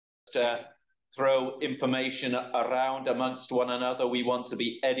throw information around amongst one another. We want to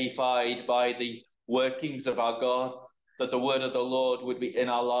be edified by the workings of our God, that the word of the Lord would be in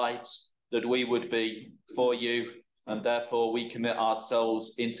our lives, that we would be for you, and therefore we commit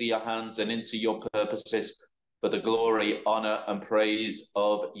ourselves into your hands and into your purposes for the glory, honor, and praise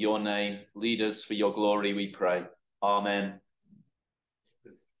of your name. Lead us for your glory, we pray. Amen.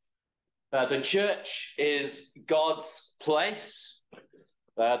 The church is God's place.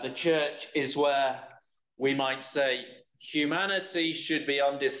 The church is where we might say humanity should be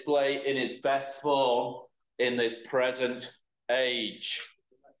on display in its best form in this present age.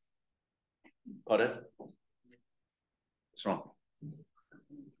 Pardon? What's wrong?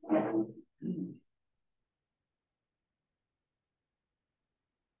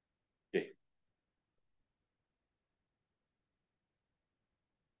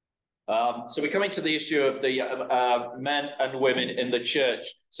 So we're coming to the issue of the men and women in the church.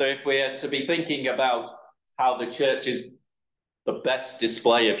 So if we're to be thinking about how the church is the best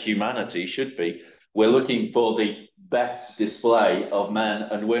display of humanity should be, we're looking for the best display of men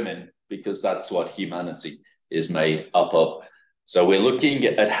and women, because that's what humanity is made up of. So we're looking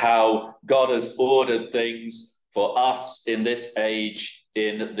at how God has ordered things for us in this age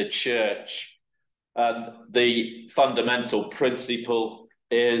in the church. And the fundamental principle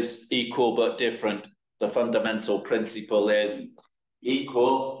is equal but different. The fundamental principle is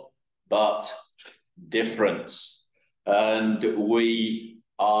equal but different. And we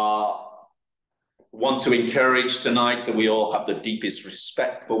want to encourage tonight that we all have the deepest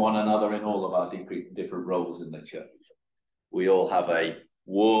respect for one another in all of our different roles in the church. We all have a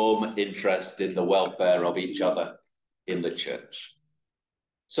warm interest in the welfare of each other in the church.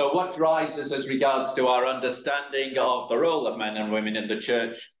 So what drives us as regards to our understanding of the role of men and women in the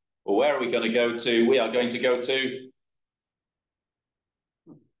church? Well, where are we going to go to? We are going to go to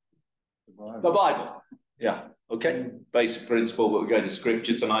the Bible. Yeah, okay. Basic principle, but we're going to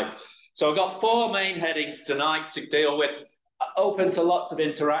scripture tonight. So I've got four main headings tonight to deal with, open to lots of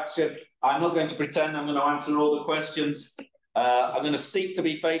interaction. I'm not going to pretend I'm going to answer all the questions. I'm going to seek to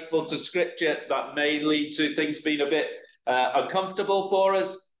be faithful to scripture. That may lead to things being a bit uncomfortable for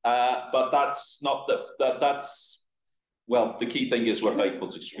us, but that's not well, the key thing is we're faithful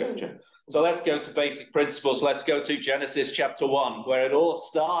to scripture. So let's go to basic principles. Let's go to Genesis chapter 1, where it all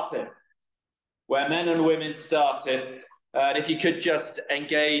started, where men and women started. And if you could just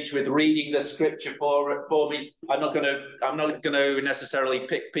engage with reading the scripture for me. I'm not going to necessarily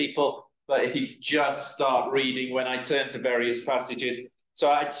pick people, but if you could just start reading when I turn to various passages. So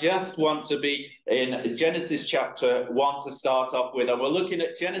I just want to be in Genesis chapter 1 to start off with. And we're looking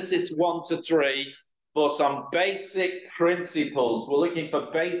at Genesis 1 to 3 for some basic principles. We're looking for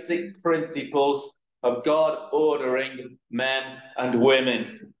basic principles of God ordering men and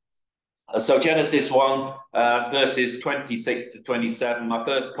women. So Genesis 1, verses 26 to 27. My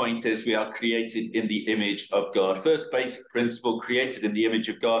first point is we are created in the image of God. First basic principle, created in the image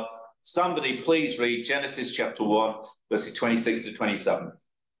of God. Somebody please read Genesis chapter 1, verses 26 to 27.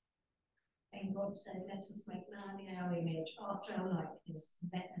 And God said, let us make man in our image, after our likeness,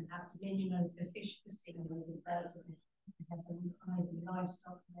 and have dominion over the fish of the sea, and over the birds of the heavens, and over the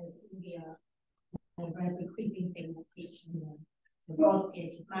livestock, and over all the earth, and over every creeping thing that creeps in the earth. So God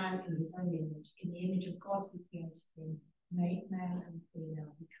created man in his own image. In the image of God he created him, made man and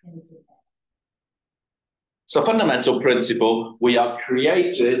female, he created them. So fundamental principle, we are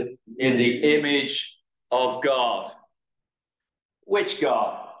created in the image of God. Which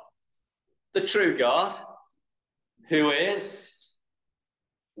God? The true God, who is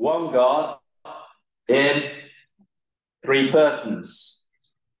one God in three persons.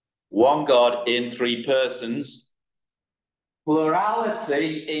 One God in three persons.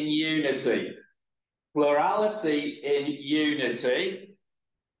 Plurality in unity. Plurality in unity.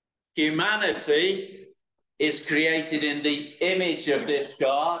 Humanity is created in the image of this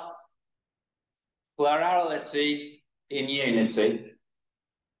God. Plurality in unity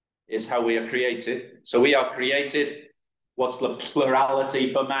is how we are created. So we are created. What's the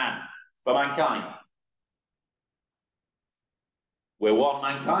plurality for man? For mankind? We're one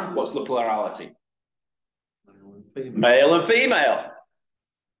mankind. What's the plurality? Male and female.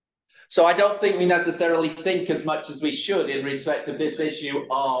 So I don't think we necessarily think as much as we should in respect of this issue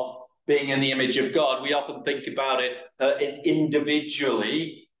of being in the image of God. We often think about it as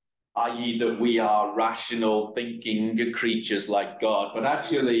individually, i.e. that we are rational thinking creatures like God. But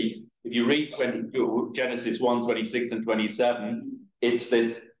actually, if you read Genesis 1, 26 and 27, it's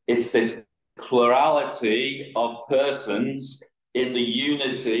this plurality of persons in the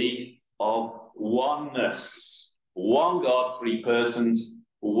unity of oneness. One God, three persons,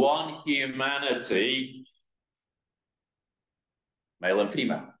 one humanity, male and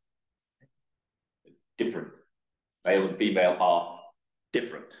female. Different. Male and female are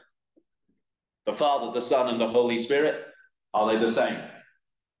different. The Father, the Son, and the Holy Spirit, are they the same?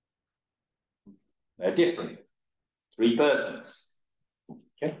 They're different. Three persons.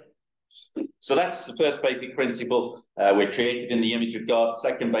 Okay. So that's the first basic principle. We're created in the image of God.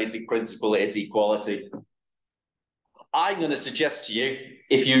 Second basic principle is equality. I'm going to suggest to you,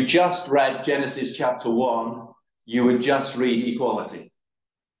 if you just read Genesis chapter 1, you would just read equality.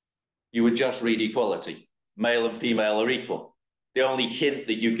 You would just read equality. Male and female are equal. The only hint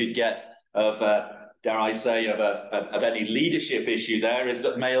that you could get of, dare I say, of any leadership issue there is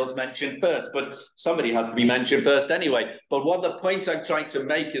that male's mentioned first, but somebody has to be mentioned first anyway. But what the point I'm trying to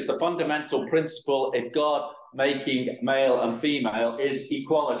make is the fundamental principle of God making male and female is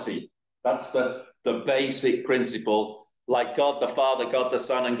equality. That's the basic principle. Like God the Father, God the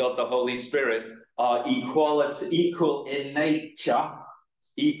Son, and God the Holy Spirit are equal in nature,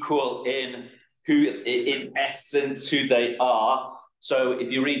 equal in essence who they are. So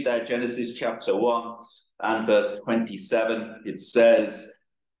if you read there, Genesis chapter 1 and verse 27, it says,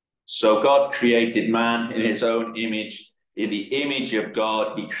 so God created man in his own image. In the image of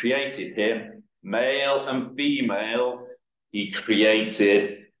God, he created him. Male and female, he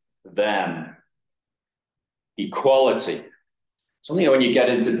created them. Equality. It's only when you get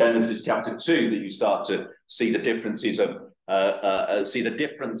into Genesis chapter 2 that you start to see the differences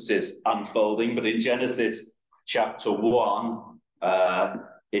unfolding. But in Genesis chapter 1,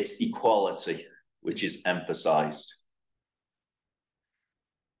 it's equality which is emphasized.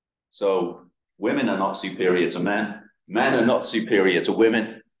 So women are not superior to men. Men are not superior to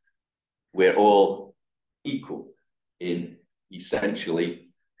women. We're all equal in essentially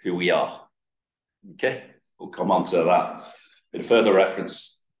who we are. Okay, we'll come on to that in further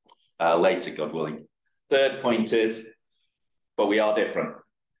reference later, God willing. Third point is, but we are different.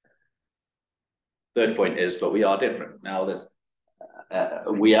 Third point is, but we are different. Now,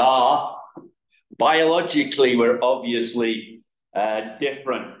 we are, biologically, we're obviously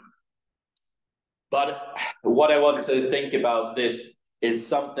different. But what I want to think about this is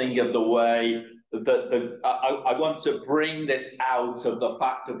something of the way that I want to bring this out of the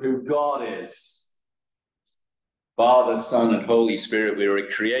fact of who God is. Father, Son, and Holy Spirit, we were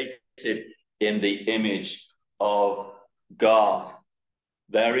created in the image of God.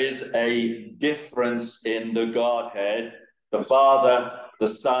 There is a difference in the Godhead. The Father, the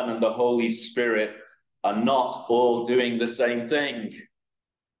Son, and the Holy Spirit are not all doing the same thing.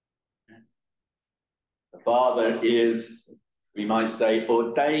 The Father is, we might say,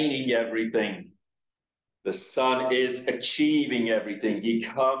 ordaining everything. The Son is achieving everything. He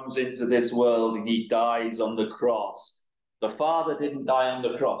comes into this world and he dies on the cross. The Father didn't die on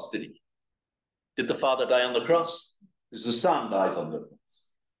the cross, did he? Did the Father die on the cross? Because the Son dies on the cross.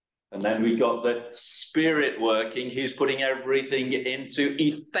 And then we got the Spirit working. He's putting everything into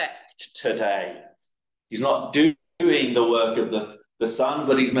effect today. He's not doing the work of the Son,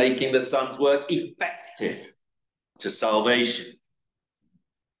 but he's making the Son's work effective to salvation.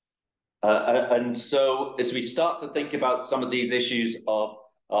 And so as we start to think about some of these issues of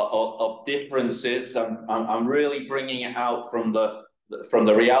differences, I'm really bringing it out from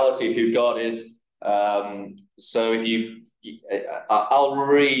the reality of who God is. So if I'll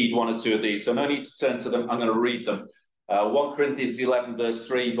read one or two of these, so no need to turn to them. I'm going to read them. 1 Corinthians 11 verse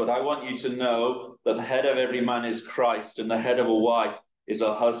 3, but I want you to know that the head of every man is Christ, and the head of a wife is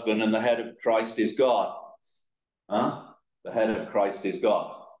her husband, and the head of Christ is God. The head of Christ is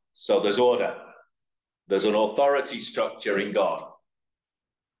God. So there's order. There's an authority structure in God.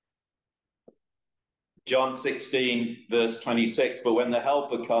 John 16, verse 26, but when the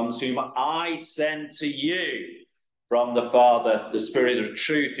Helper comes, whom I send to you from the Father, the Spirit of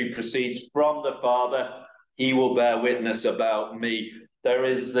truth who proceeds from the Father, he will bear witness about me. There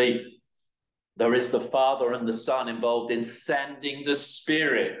is the Father and the Son involved in sending the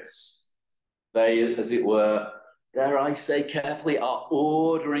spirits. They, as it were, dare I say carefully, are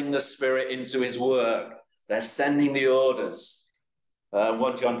ordering the Spirit into his work. They're sending the orders.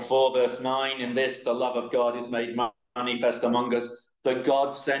 1 John 4 verse 9, in this the love of God is made manifest among us, that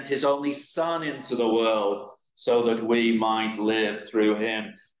God sent his only Son into the world so that we might live through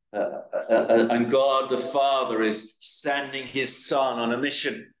him. And God the Father is sending his Son on a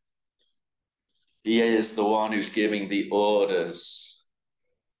mission. He is the one who's giving the orders.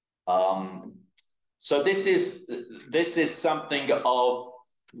 So this is something of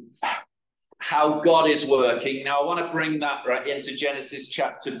how God is working. Now I want to bring that right into Genesis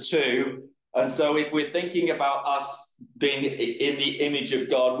chapter 2. And so if we're thinking about us being in the image of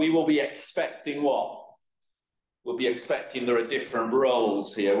God, we will be expecting what? We'll be expecting there are different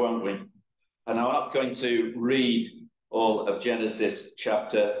roles here, won't we? And I'm not going to read all of Genesis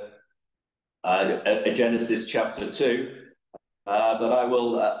chapter 2, but I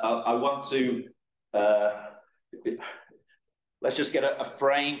will. I want to. Let's just get a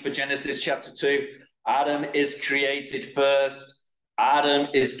frame for Genesis chapter 2. Adam is created first. Adam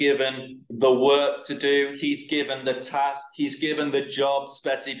is given the work to do. He's given the task. He's given the job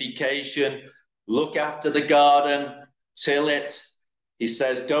specification. Look after the garden, till it. He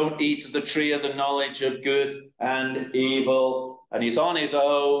says, don't eat of the tree of the knowledge of good and evil. And he's on his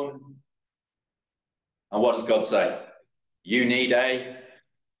own. And what does God say? You need a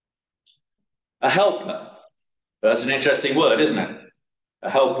helper. That's an interesting word, isn't it? A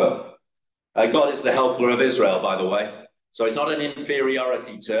helper. God is the helper of Israel, by the way. So it's not an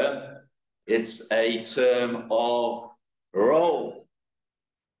inferiority term. It's a term of role.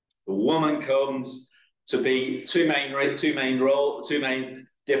 The woman comes to be two main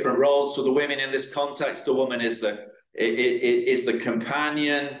different roles for the women in this context. The woman is the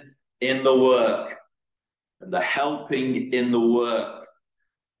companion in the work and the helping in the work.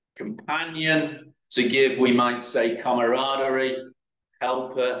 Companion to give, we might say, camaraderie.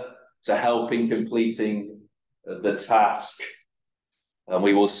 Helper to help in completing the task. And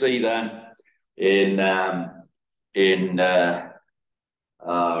we will see then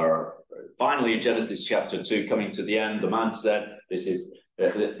finally in Genesis chapter 2, coming to the end, the man said, this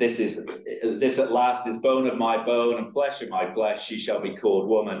at last is bone of my bone and flesh of my flesh. She shall be called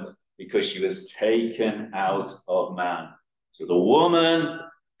woman, because she was taken out of man. So the woman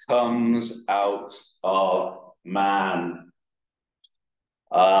comes out of man.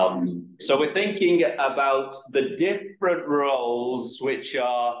 So we're thinking about the different roles which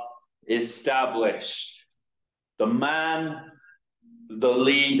are established. The man, the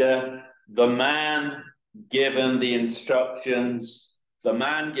leader, the man given the instructions, the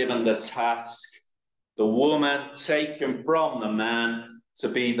man given the task, the woman taken from the man to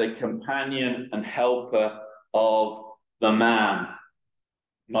be the companion and helper of the man,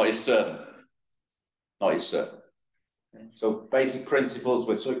 not his servant, not his servant. So basic principles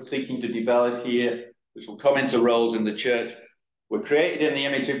we're seeking to develop here, which will come into roles in the church. We're created in the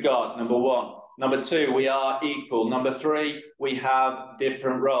image of God, number one. Number two, we are equal. Number three, we have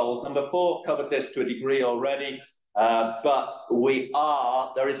different roles. Number four, covered this to a degree already, but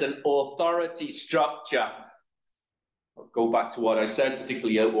there is an authority structure. I'll go back to what I said,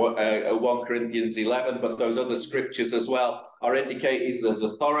 particularly at 1 Corinthians 11, but those other scriptures as well are indicating there's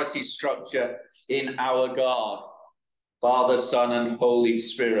authority structure in our God. Father, Son, and Holy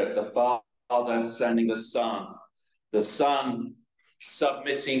Spirit. The Father sending the Son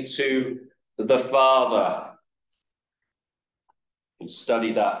submitting to the Father. We'll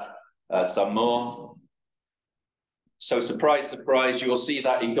study that some more. So surprise, surprise, you will see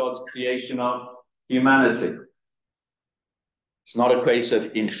that in God's creation of humanity. It's not a case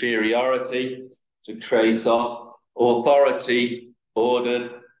of inferiority, it's a case of authority ordered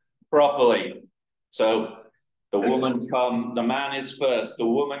properly. So the man is first, the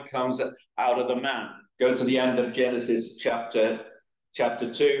woman comes out of the man. Go to the end of Genesis chapter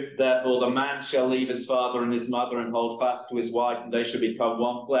 2. Therefore the man shall leave his father and his mother and hold fast to his wife, and they shall become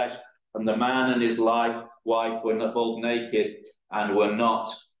one flesh. And the man and his wife were both naked and were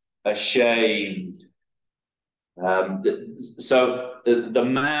not ashamed. So the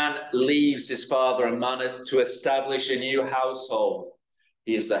man leaves his father and mother to establish a new household.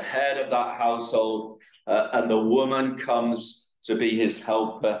 He is the head of that household, and the woman comes to be his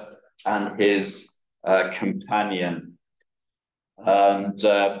helper and his companion. And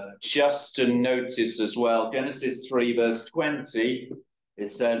just to notice as well, Genesis 3 verse 20, it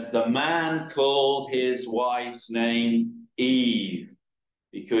says, the man called his wife's name Eve,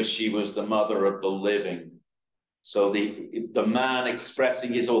 because she was the mother of the living. So the man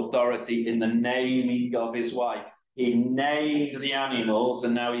expressing his authority in the naming of his wife. He named the animals,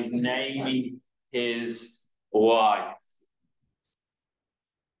 and now he's naming his wife.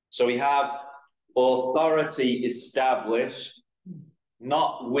 So we have authority established,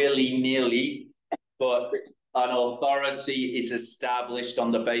 not willy-nilly, but an authority is established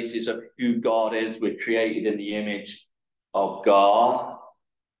on the basis of who God is. We're created in the image of God.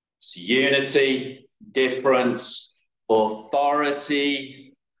 It's unity, difference,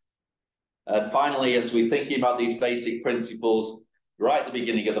 authority. And finally, as we're thinking about these basic principles, right at the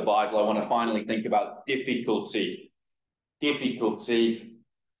beginning of the Bible, I want to finally think about difficulty. Difficulty.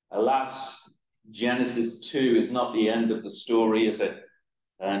 Alas, Genesis 2 is not the end of the story, is it?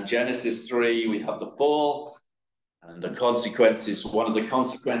 And Genesis 3, we have the fall. And the consequences, one of the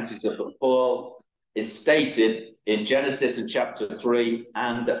consequences of the fall is stated in Genesis in chapter 3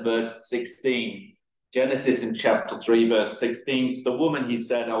 and verse 16. Genesis in chapter 3, verse 16, to the woman he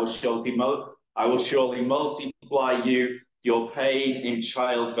said, I will surely multiply you your pain in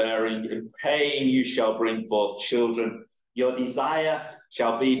childbearing. In pain you shall bring forth children. Your desire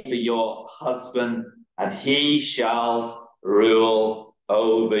shall be for your husband, and he shall rule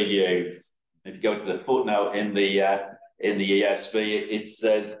over you. If you go to the footnote in the ESV, it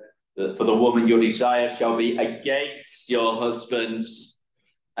says that for the woman, your desire shall be against your husband's.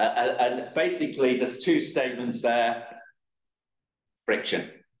 And basically, there's two statements there. Friction.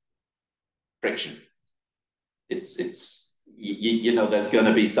 It's you know, there's going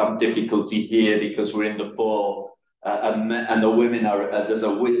to be some difficulty here because we're in the fall, and the women are there's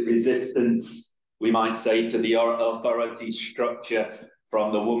a resistance, we might say, to the authority structure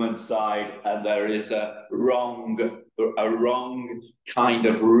from the woman's side, and there is a wrong kind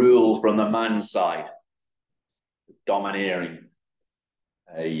of rule from the man's side, domineering.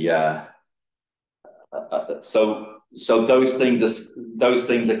 So those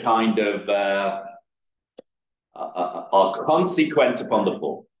things are kind of are consequent upon the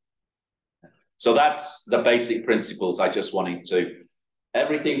fall. So that's the basic principles I just wanted to.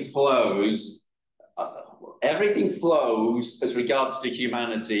 Everything flows as regards to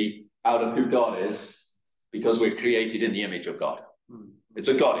humanity out of who God is, because we're created in the image of God. It's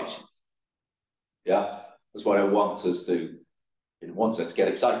a God issue. Yeah, that's what it wants us to get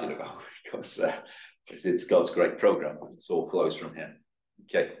excited about, because it's God's great program. It all flows from Him.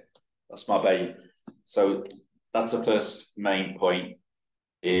 Okay, that's my baby. So that's the first main point,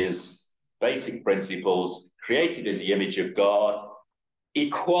 is basic principles, created in the image of God,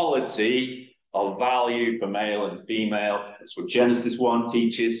 equality of value for male and female. That's what Genesis 1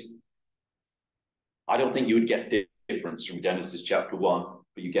 teaches. I don't think you would get difference from Genesis chapter 1,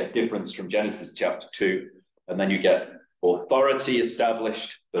 but you get difference from Genesis chapter 2, and then you get authority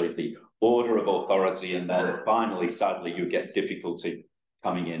established, the order of authority, and then finally, sadly, you get difficulty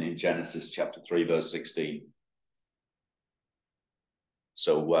coming in Genesis chapter 3, verse 16.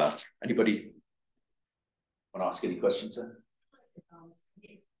 So, anybody want to ask any questions, sir?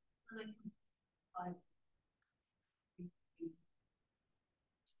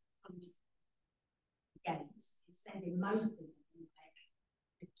 It says in most of them,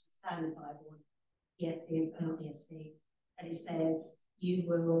 it's standard Bible, ESV, not ESV, and it says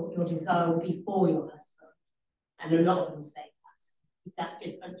your desire will be for your husband, and a lot of them say that. Is that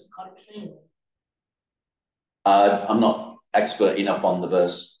different to contrary? I'm not expert enough on the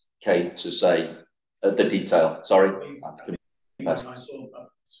verse, Kate, to say the detail. Sorry. I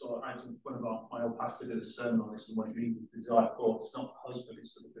saw one of my old pastor did a sermon on this, and when he desire for, it's not the husband,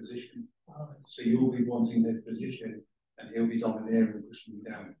 it's the position. So you'll be wanting his position, and he'll be domineering and pushing you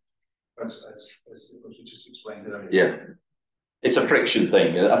down. As you just explained earlier. Yeah. It's a friction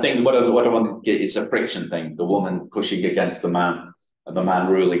thing. I think what I wanted to get is a friction thing. The woman pushing against the man, and the man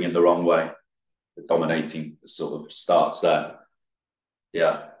ruling in the wrong way. The dominating sort of starts there.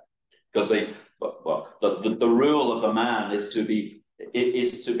 Yeah. Because the rule of the man is to be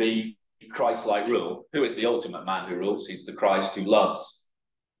Christ-like rule. Who is the ultimate man who rules? He's the Christ who loves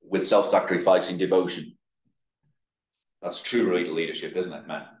with self-sacrificing devotion. That's true leadership, isn't it,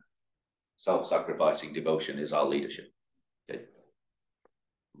 man? Self-sacrificing devotion is our leadership.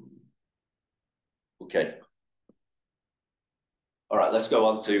 Okay. All right, let's go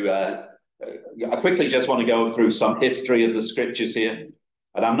on to. I quickly just want to go through some history of the scriptures here,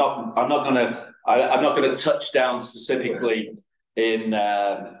 and I'm not going to touch down specifically in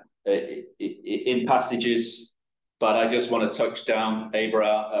passages, but I just want to touch down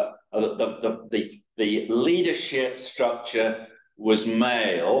Abraham. The leadership structure was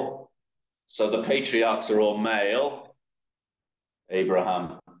male, so the patriarchs are all male: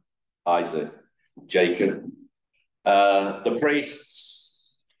 Abraham, Isaac, Jacob. The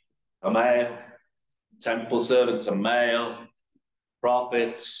priests are male, temple servants are male,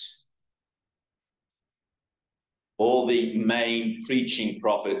 prophets, all the main preaching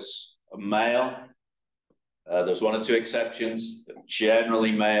prophets are male. There's one or two exceptions, but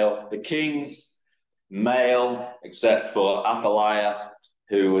generally male. The kings, male, except for Athaliah,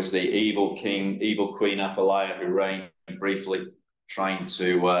 who was the evil queen Athaliah, who reigned briefly, trying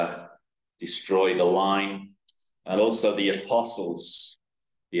to destroy the line. And also the apostles.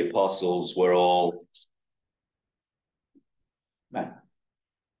 The apostles were all men.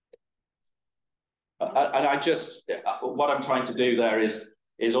 And I just, what I'm trying to do there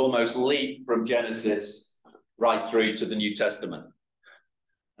is almost leap from Genesis right through to the New Testament.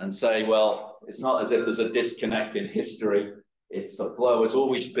 and say, well, it's not as if there's a disconnect in history. It's the flow has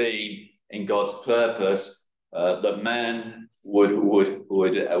always been in God's purpose that men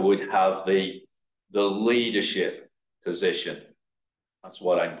would have the leadership position. That's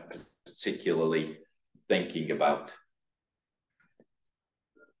what I'm particularly thinking about.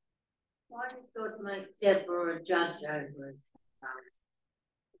 Why did God make Deborah a judge over it?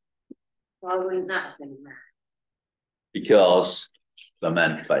 Why wouldn't that have been that? Because the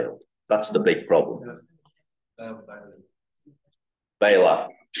men failed. That's the big problem. Bala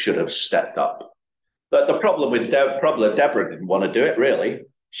should have stepped up. But the problem with Deborah didn't want to do it, really.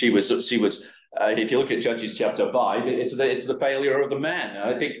 She was. If you look at Judges chapter 5, it's the failure of the men.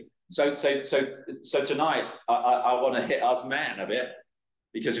 I think so tonight I want to hit us men a bit,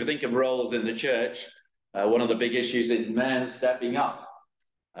 because if you think of roles in the church, one of the big issues is men stepping up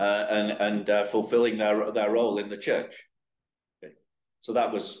and fulfilling their role in the church. Okay. So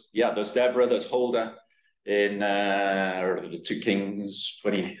that was, there's Deborah, there's Huldah in 2 Kings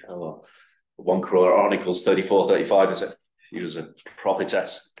 20, 1 Chronicles 34, 35, is it? She was a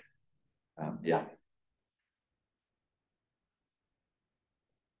prophetess.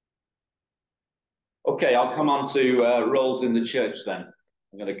 Okay, I'll come on to roles in the church then.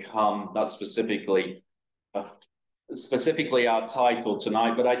 I'm going to come, not specifically our title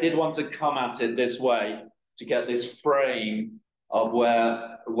tonight, but I did want to come at it this way to get this frame of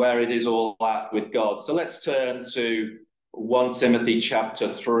where it is all at with God. So let's turn to 1 Timothy chapter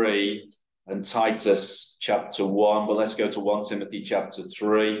 3 and Titus chapter 1, but let's go to 1 Timothy chapter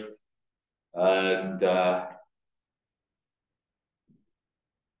 3 and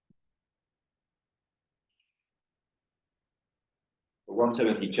 1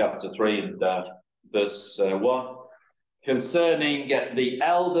 Timothy chapter 3 and verse 1. Concerning the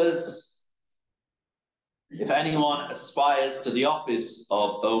elders, if anyone aspires to the office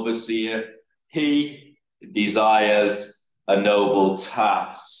of overseer, he desires a noble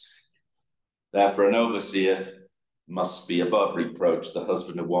task. Therefore, an overseer must be above reproach, the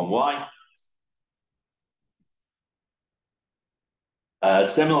husband of one wife.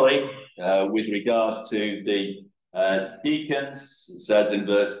 Similarly, with regard to the deacons, it says in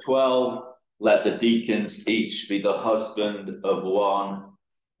verse 12, let the deacons each be the husband of one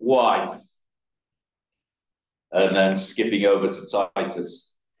wife. And then skipping over to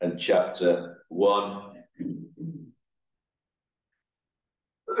Titus and chapter 1.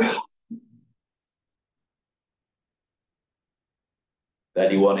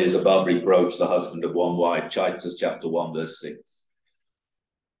 Anyone is above reproach, the husband of one wife. Titus chapter 1, verse 6.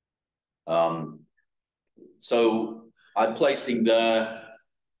 So I'm placing the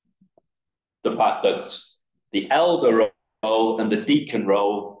fact that the elder role and the deacon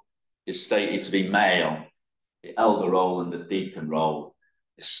role is stated to be male. The elder role and the deacon role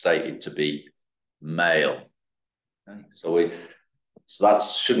is stated to be male. Okay? So that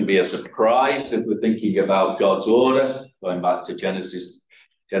shouldn't be a surprise if we're thinking about God's order, going back to Genesis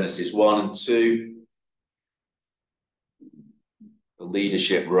 1 and 2. The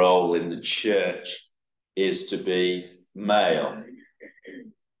leadership role in the church is to be male.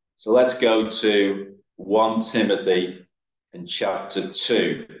 So let's go to 1 Timothy in chapter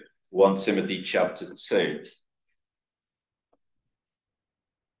 2. 1 Timothy chapter 2.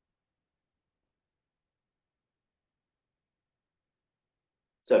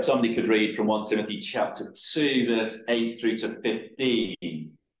 So if somebody could read from 1 Timothy chapter 2, verse 8 through to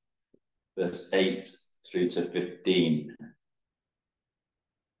 15. Verse 8 through to 15.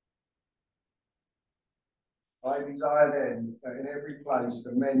 I desire then that in every place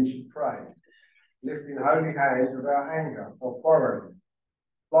the men should pray, lifting holy hands without anger or quarreling.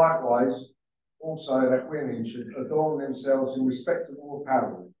 Likewise, also that women should adorn themselves in respectable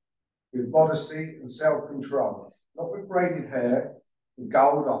apparel, with modesty and self-control, not with braided hair, with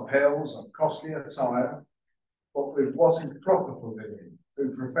gold or pearls or costly attire, but with what is proper for women,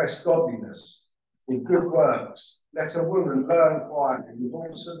 who profess godliness, with good works. Let a woman learn quietly with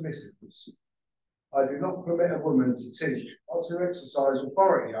all submissiveness. I do not permit a woman to teach or to exercise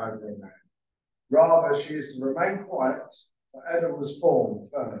authority over a man. Rather, she is to remain quiet, for Adam was formed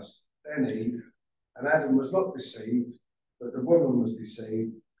first, then Eve, and Adam was not deceived, but the woman was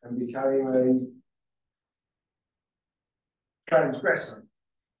deceived and became a transgressor.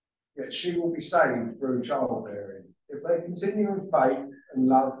 Yet she will be saved through childbearing, if they continue in faith and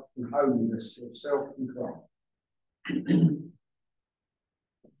love and holiness with self-control.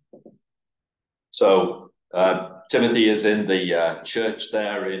 So Timothy is in the church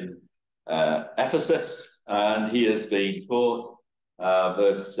there in Ephesus, and he is being taught,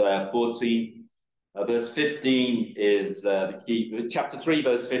 verse 14, Verse 15 is the key. Chapter 3,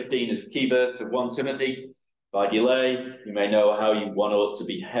 verse 15 is the key verse of 1 Timothy. By delay, you may know how one ought to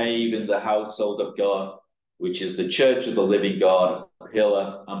behave in the household of God, which is the church of the living God,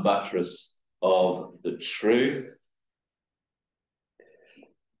 pillar and buttress of the truth.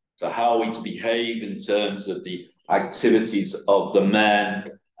 So how are we to behave in terms of the activities of the men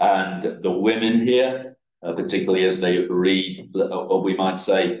and the women here, particularly as they read, or we might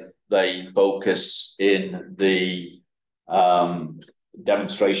say, they focus in the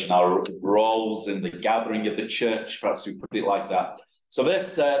demonstration our roles in the gathering of the church, perhaps we put it like that. So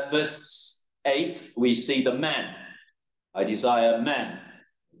verse 8, we see the men. I desire men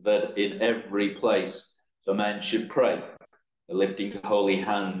that in every place the men should pray, lifting holy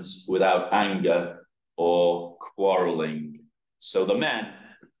hands without anger or quarreling. So the men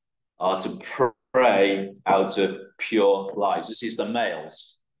are to pray out of pure lives. This is the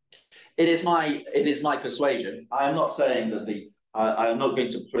males. It is my persuasion. I am not saying that I am not going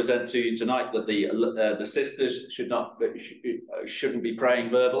to present to you tonight that the sisters shouldn't be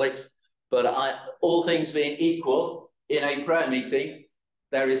praying verbally, but all things being equal in a prayer meeting,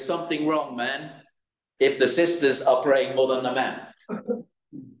 there is something wrong, men, if the sisters are praying more than the men.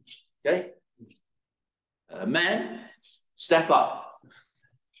 Okay, men, step up.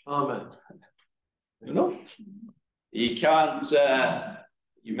 Amen. You know, you can't.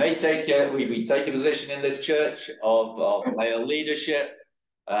 You may take we take a position in this church of male leadership,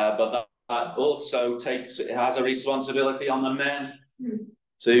 but that also has a responsibility on the men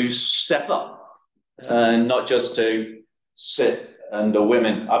to step up and not just to sit. And the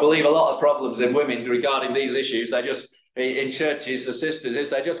women, I believe a lot of problems in women regarding these issues, they're just in churches, the sisters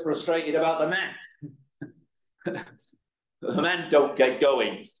they're just frustrated about the men. The men don't get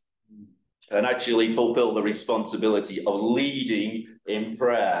going and actually fulfill the responsibility of leading in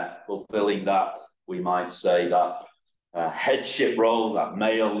prayer, fulfilling that, we might say, that headship role, that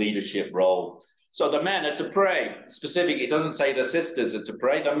male leadership role. So the men are to pray. Specifically, it doesn't say the sisters are to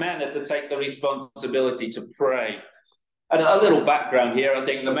pray. The men are to take the responsibility to pray. And a little background here, I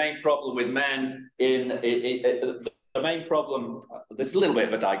think the main problem with men the main problem, there's a little bit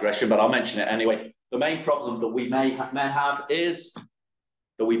of a digression, but I'll mention it anyway. The main problem that we men have is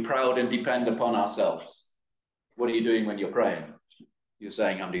that we proud and depend upon ourselves. What are you doing when you're praying? You're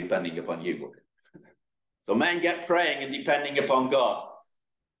saying, I'm depending upon you. So men get praying and depending upon God.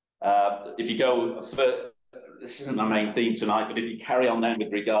 If you go for, this isn't the main theme tonight, but if you carry on then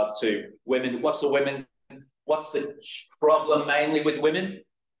with regard to women, what's the problem mainly with women?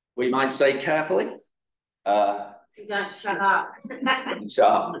 We might say carefully. You don't shut up. Shut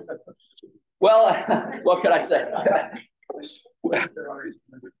up. Well, what can I say?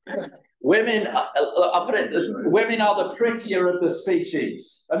 Women are the prettier of the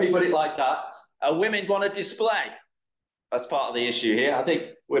species. Let me put it like that. And women want to display. That's part of the issue here. I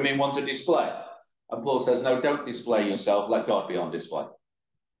think women want to display. And Paul says, no, don't display yourself. Let God be on display.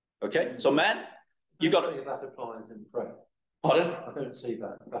 Okay? So men, you've got to... That applies in prayer. Pardon? I don't see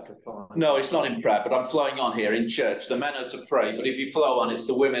that applies. No, it's not in prayer, but I'm flowing on here in church. The men are to pray, but if you flow on, it's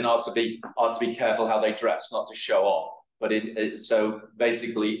the women are to be careful how they dress, not to show off. But so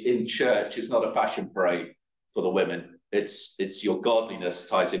basically in church, it's not a fashion parade for the women. It's your godliness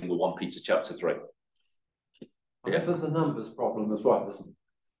ties in with 1 Peter chapter 3. I think there's a numbers problem as well, isn't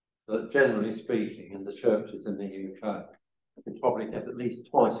there? That generally speaking, in the churches in the UK, you probably get at least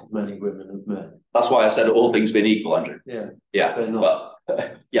twice as many women as men. That's why I said all things being equal, Andrew. Yeah. Yeah.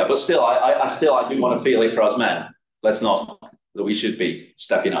 But still, I do want to feel it for us men. Let's not, that we should be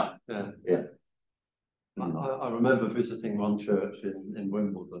stepping up. Yeah. Yeah. I remember visiting one church in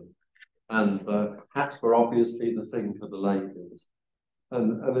Wimbledon, and hats were obviously the thing for the ladies.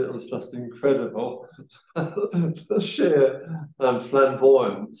 And it was just incredible, the sheer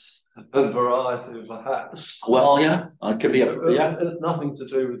flamboyance and variety of the hats. Well, yeah, it could be It's nothing to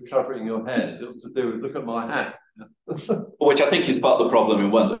do with covering your head. It was to do with, look at my hat. Which I think is part of the problem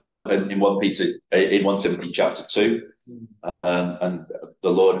in 1 Timothy chapter 2. And the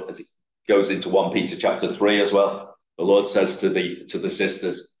Lord, as it goes into 1 Peter chapter 3 as well, the Lord says to the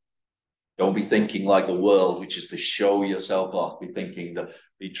sisters, don't be thinking like the world, which is to show yourself off.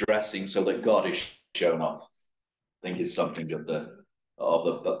 Be dressing so that God is shown off. I think it's something of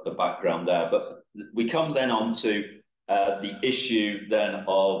the background there. But we come then on to the issue then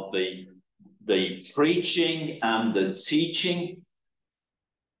of the preaching and the teaching,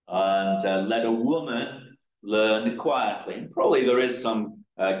 and let a woman learn quietly. And probably there is some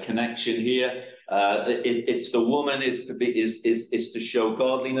connection here It's the woman is to show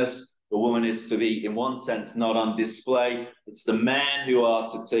godliness. The woman is to be, in one sense, not on display. It's the men who are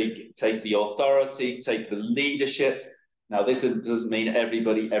to take the authority, take the leadership. Now, this doesn't mean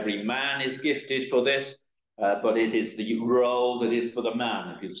every man is gifted for this, but it is the role that is for the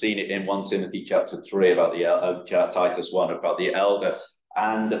man. If you've seen it in 1 Timothy chapter 3 about the Titus 1 about the elder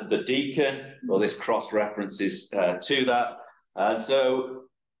and the deacon, well, this cross references to that. And so,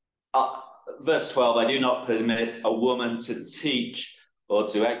 verse 12, I do not permit a woman to teach or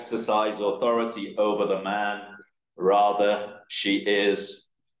to exercise authority over the man. Rather, she is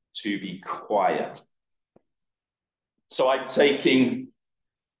to be quiet. So I'm taking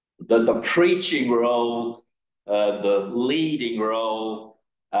the preaching role, the leading role,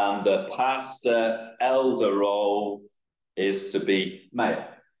 and the pastor elder role is to be male.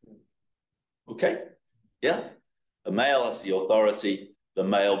 Okay? Yeah? The male has the authority. The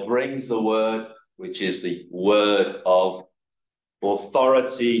male brings the word, which is the word of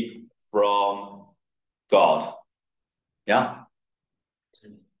authority from God. Yeah?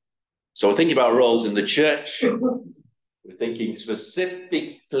 So we're thinking about roles in the church. We're thinking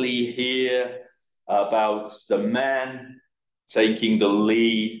specifically here about the men taking the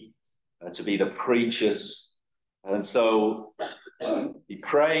lead to be the preachers. And so be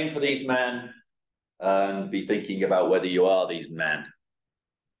praying for these men and be thinking about whether you are these men.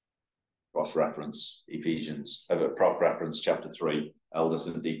 Cross-reference Ephesians, cross-reference chapter 3, elders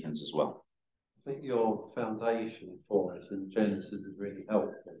and deacons as well. I think your foundation for it in Genesis is really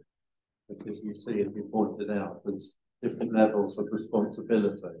helpful, because you see, as you pointed out, there's different levels of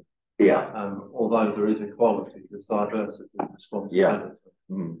responsibility. Yeah. Although there is equality, there's diversity of responsibility.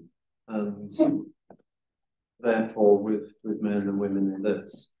 Yeah. Mm. And therefore, with men and women in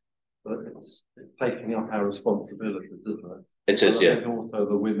this, but it's taking up our responsibilities, isn't it? It is, yeah. And also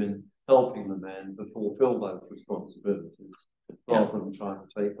the women helping the men to fulfill those responsibilities, rather than trying to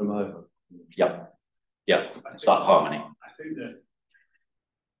take them over. Yeah. Yeah. It's that harmony. I think that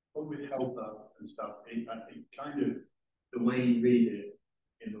with helper and stuff, it kind of, the way you read it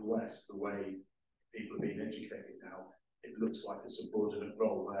in the West, the way people are being educated now, it looks like a subordinate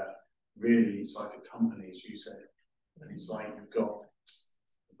role where really it's like a company, as you said, and it's like you've got,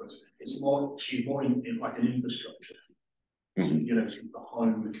 it's more, she's more in like an infrastructure. Mm-hmm. You know, she's the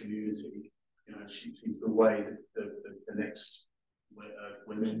home, the community, you know, she's the way that the next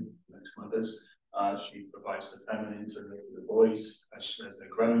women, next mothers, she provides the feminine to the boys as they're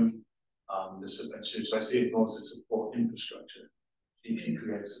growing. So I see it more as a support infrastructure. She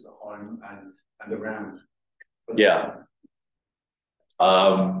creates the home and around. Yeah.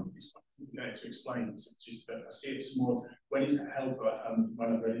 To explain, I see it's more when it's a helper.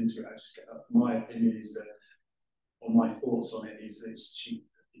 When I read into it, I just get my opinion is that, or my thoughts on it is that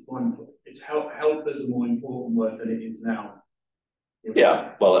it's helpers a more important word than it is now.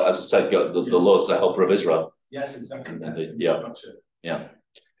 Yeah. Well, as I said, the Lord's the helper of Israel. Yes, exactly. Yeah. Yeah.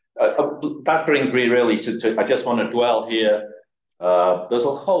 That brings me really to I just want to dwell here. There's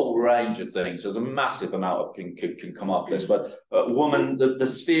a whole range of things. There's a massive amount of can come off this, but woman, the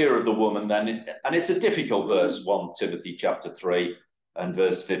sphere of the woman then, and it's a difficult verse, 1 Timothy chapter 3 and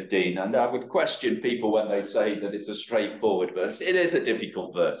verse 15. And I would question people when they say that it's a straightforward verse. It is a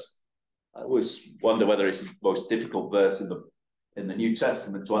difficult verse. I always wonder whether it's the most difficult verse in the New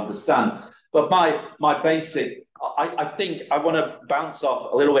Testament to understand. But my basic, I think I want to bounce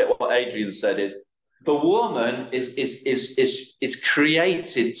off a little bit what Adrian said is, the woman is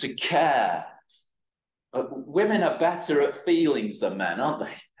created to care. Women are better at feelings than men, aren't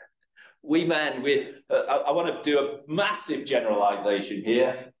they? We men, I want to do a massive generalization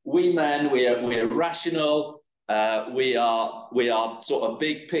here. We men, we're rational. We are sort of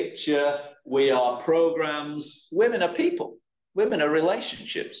big picture. We are programs. Women are people. Women are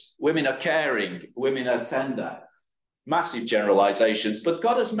relationships. Women are caring. Women are tender. Massive generalizations, but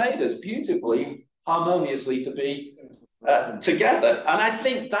God has made us beautifully, harmoniously to be together. And I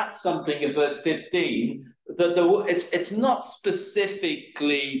think that's something in verse 15 that it's not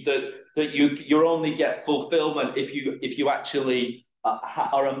specifically that you only get fulfillment if you actually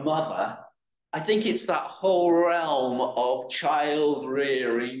are a mother. I think it's that whole realm of child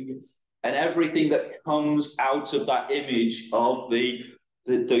rearing and everything that comes out of that image of the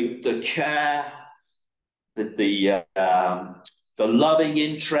care, the loving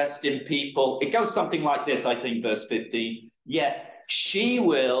interest in people. It goes something like this, I think, verse 15. Yet she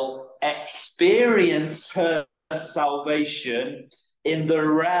will experience her salvation in the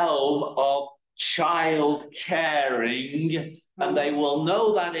realm of child caring, and they will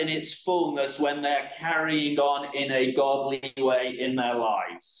know that in its fullness when they're carrying on in a godly way in their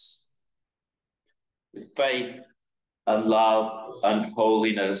lives. with faith and love and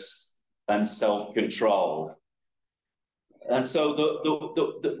holiness and self-control. And so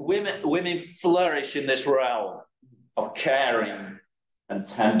the women flourish in this realm of caring and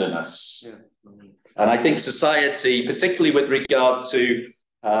tenderness. Yeah. And I think society, particularly with regard to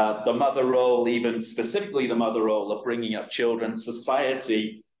the mother role, even specifically the mother role of bringing up children,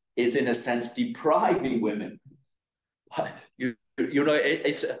 society is in a sense depriving women. You know,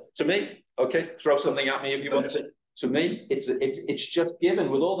 it's to me, okay, throw something at me if you want to. To me, it's just given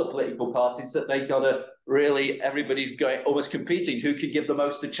with all the political parties that they gotta really, everybody's going almost competing who can give the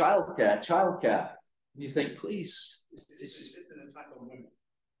most to childcare. And you think, please, this is an attack on women.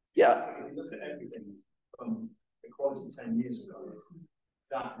 Yeah. If you look at everything from equality 10 years ago,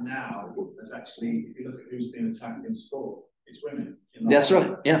 that now is actually, if you look at who's been attacked in sport, it's women. That's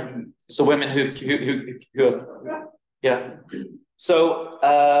right. Yeah. Women. It's the women who are, yeah. So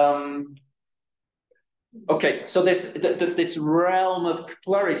okay, so this realm of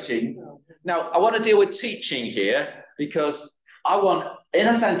flourishing. Now, I want to deal with teaching here because in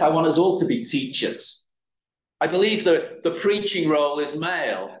a sense, I want us all to be teachers. I believe that the preaching role is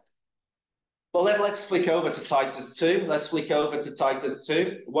male. Well, let's flick over to Titus 2. Let's flick over to Titus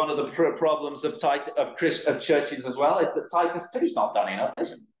 2. One of the problems of churches as well is that Titus 2 is not done enough,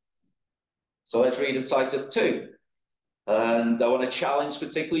 is it? So let's read of Titus 2. And I want to challenge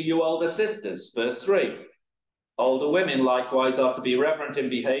particularly you older sisters. Verse 3. Older women likewise are to be reverent in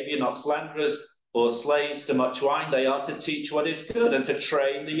behavior, not slanderers or slaves to much wine. They are to teach what is good and to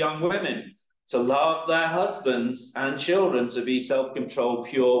train the young women to love their husbands and children, to be self-controlled,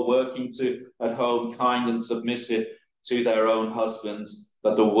 pure, working at home, kind and submissive to their own husbands,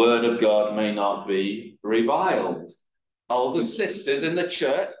 that the word of God may not be reviled. Older sisters in the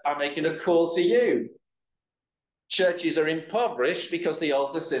church are making a call to you. Churches are impoverished because the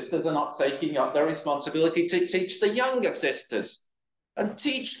older sisters are not taking up their responsibility to teach the younger sisters and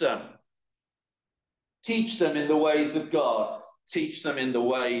teach them. Teach them in the ways of God. Teach them in the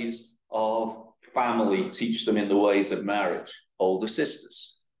ways of family. Teach them in the ways of marriage. Older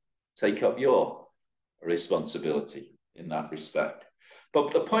sisters, take up your responsibility in that respect.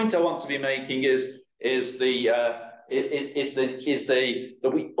 But the point I want to be making is that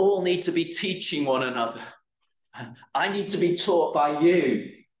we all need to be teaching one another. I need to be taught by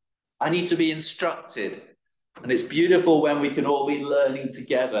you. I need to be instructed. And it's beautiful when we can all be learning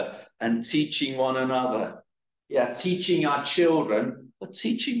together and teaching one another. Yeah, teaching our children, but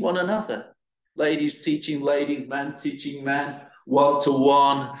teaching one another. Ladies teaching ladies, men teaching men,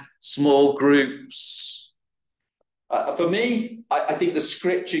 one-to-one, small groups. For me, I think the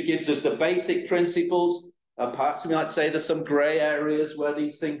scripture gives us the basic principles. Perhaps we might say there's some gray areas where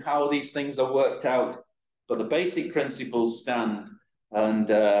how these things are worked out. But the basic principles stand, and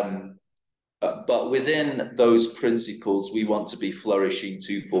but within those principles, we want to be flourishing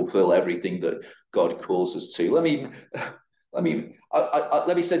to fulfill everything that God calls us to. Let me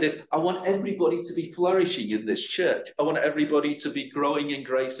say this. I want everybody to be flourishing in this church. I want everybody to be growing in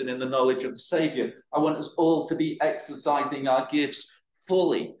grace and in the knowledge of the Savior. I want us all to be exercising our gifts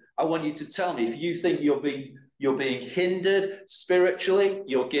fully. I want you to tell me if you think you're being hindered spiritually,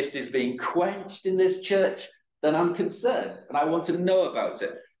 your gift is being quenched in this church, then I'm concerned and I want to know about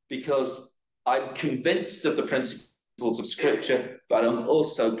it, because I'm convinced of the principles of Scripture, but I'm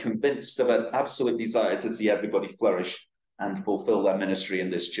also convinced of an absolute desire to see everybody flourish and fulfill their ministry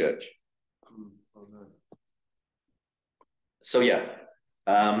in this church. So yeah,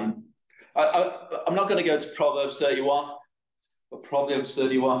 I'm not going to go to Proverbs 31, but Proverbs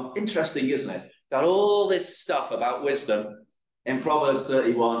 31, interesting, isn't it? Got all this stuff about wisdom in Proverbs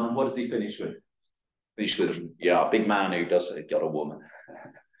 31, and what does he finish with? Finish with, a big man who does it, got a woman.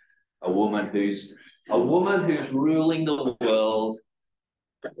 a woman who's ruling the world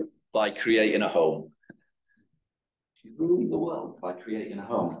by creating a home. She's ruling the world by creating a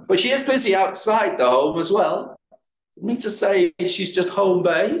home. But she is busy outside the home as well. I need to say she's just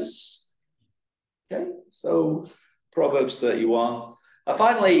home-based. Okay, so Proverbs 31.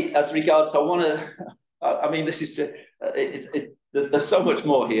 Finally, as regards, this is, there's so much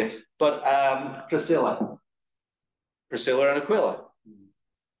more here, but Priscilla and Aquila.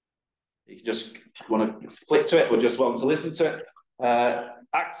 You can just want to flick to it or just want to listen to it.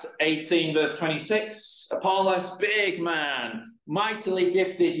 Acts 18, verse 26. Apollos, big man, mightily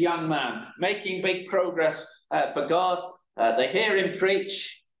gifted young man, making big progress for God. They hear him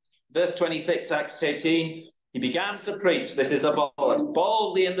preach. Verse 26, Acts 18. He began to preach, this is Apollos,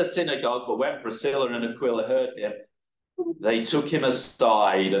 boldly in the synagogue, but when Priscilla and Aquila heard him, they took him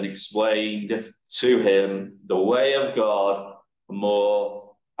aside and explained to him the way of God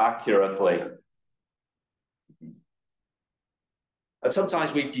more accurately. And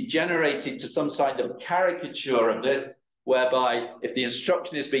sometimes we've degenerated to some kind of caricature of this, whereby if the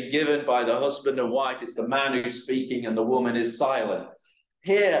instruction is being given by the husband and wife, it's the man who's speaking and the woman is silent.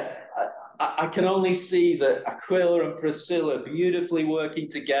 Here, I can only see that Aquila and Priscilla beautifully working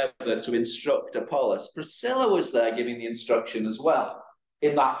together to instruct Apollos. Priscilla was there giving the instruction as well,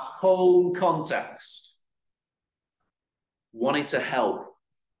 in that whole context, wanting to help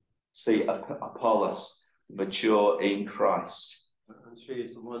see Apollos mature in Christ. And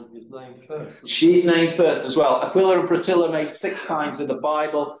she's the one who's named first. She's named first as well. Aquila and Priscilla made 6 times in the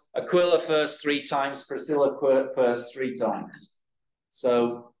Bible. Aquila first 3 times, Priscilla first 3 times.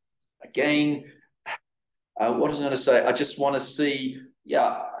 So again, what was I going to say? I just want to see,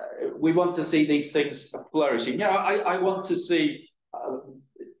 we want to see these things flourishing. I want to see,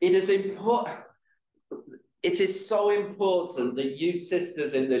 it is important. It is so important that you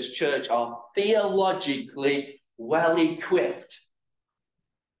sisters in this church are theologically well equipped.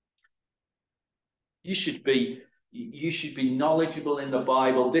 You should be knowledgeable in the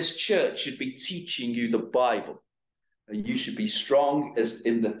Bible. This church should be teaching you the Bible. And you should be strong as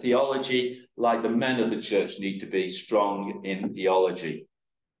in the theology, like the men of the church need to be strong in theology.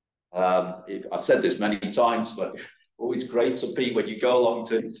 I've said this many times, but always great to be when you go along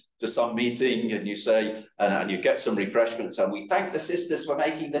to some meeting and you say, and you get some refreshments, and we thank the sisters for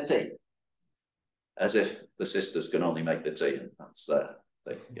making the tea. As if the sisters can only make the tea, and that's their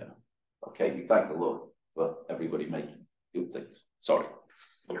thing. Yeah. Okay, we thank the Lord for everybody making good things. Sorry.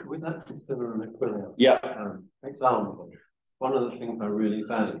 With that consider an Aquila example, one of the things I really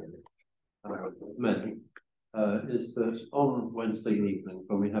value with many is that on Wednesday evening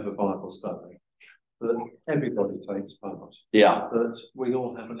when we have a Bible study, that everybody takes part. Yeah. That we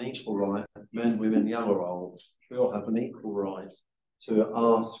all have an equal right, men, women, young or old, we all have an equal right to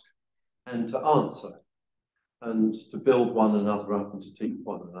ask and to answer, and to build one another up and to teach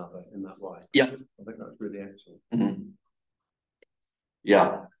one another in that way. Yeah. I think that's really excellent. Mm-hmm.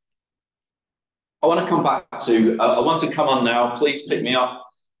 Yeah. I want to come back to, I want to come on now, please pick me up,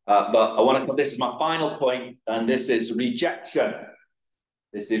 but I want to, this is my final point, and this is rejection.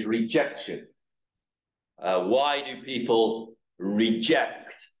 This is rejection. Why do people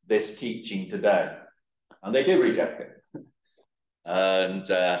reject this teaching today? And they do reject it. And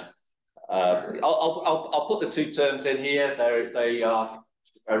I'll put the 2 terms in here. They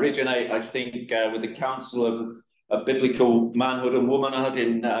originate, I think, with the Council of Biblical Manhood and Womanhood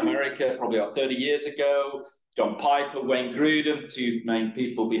in America, probably about 30 years ago. John Piper, Wayne Grudem, 2 main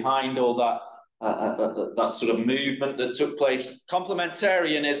people behind all that sort of movement that took place.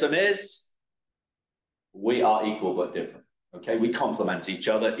 Complementarianism is, we are equal but different. Okay, we complement each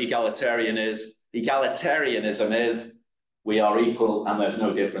other. Egalitarianism is, we are equal and there's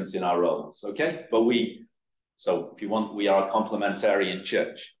no difference in our roles. Okay, but so if you want, we are a complementarian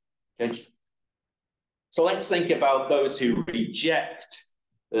church. Okay. So let's think about those who reject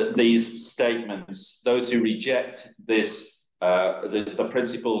these statements, those who reject this, the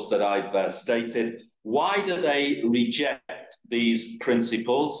principles that I've stated. Why do they reject these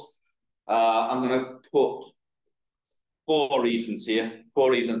principles? I'm going to put 4 reasons here,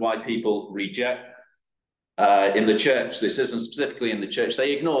 4 reasons why people reject in the church. This isn't specifically in the church.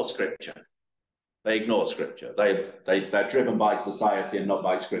 They ignore Scripture. They ignore Scripture. They're driven by society and not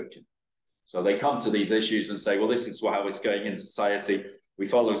by Scripture. So they come to these issues and say, well, this is how it's going in society. We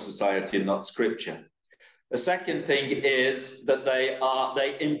follow society and not Scripture. The second thing is that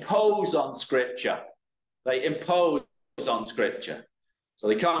they impose on Scripture. They impose on Scripture. So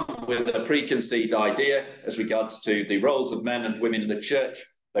they come with a preconceived idea as regards to the roles of men and women in the church.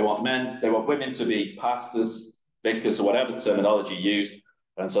 They want women to be pastors, vicars, or whatever terminology used.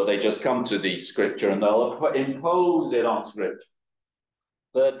 And so they just come to the Scripture and they'll impose it on Scripture.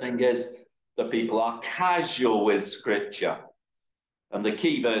 Third thing is, the people are casual with Scripture. And the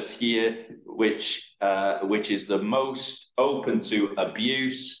key verse here, which is the most open to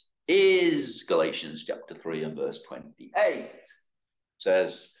abuse, is Galatians chapter 3 and verse 28. It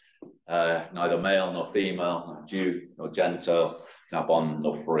says, neither male nor female, nor Jew nor Gentile, nor bond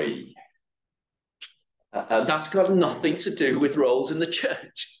nor free. That's got nothing to do with roles in the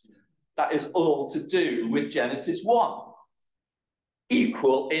church. That is all to do with Genesis 1.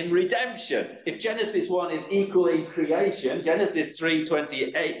 Equal in redemption. If Genesis 1 is equal in creation, Genesis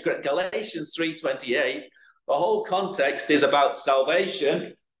 3:28, Galatians 3:28, the whole context is about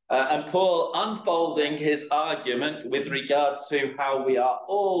salvation, and Paul unfolding his argument with regard to how we are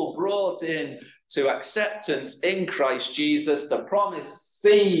all brought in to acceptance in Christ Jesus, the promised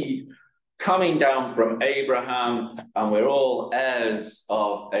seed coming down from Abraham, and we're all heirs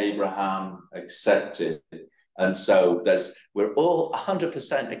of Abraham, accepted And so we're all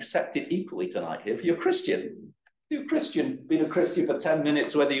 100% accepted equally tonight here. If you're Christian, been a Christian for 10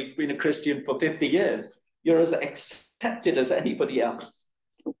 minutes, whether you've been a Christian for 50 years, you're as accepted as anybody else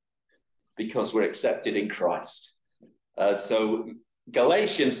because we're accepted in Christ. So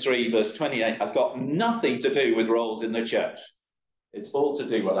Galatians 3 verse 28 has got nothing to do with roles in the church. It's all to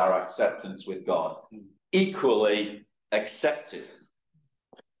do with our acceptance with God. Equally accepted.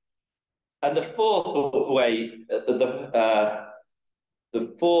 And the fourth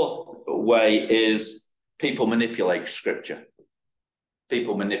way is people manipulate Scripture.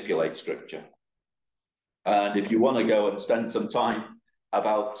 People manipulate Scripture. And if you want to go and spend some time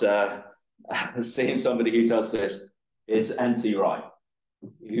about seeing somebody who does this, it's N.T. Wright,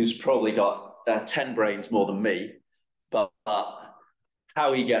 who's probably got 10 brains more than me, but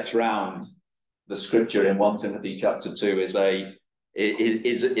how he gets round the Scripture in 1 Timothy chapter 2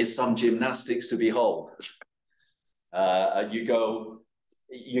 is some gymnastics to behold. And you go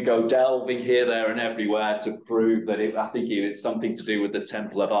delving here, there, and everywhere to prove that I think it's something to do with the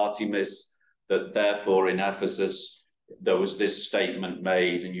temple of Artemis, that therefore in Ephesus there was this statement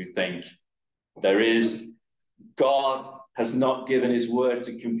made, and you think God has not given his word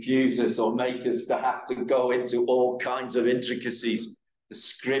to confuse us or make us to have to go into all kinds of intricacies. The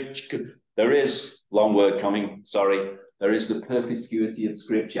Scripture, there is, long word coming, sorry, there is the perspicuity of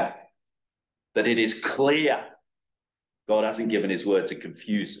Scripture, that it is clear God hasn't given his word to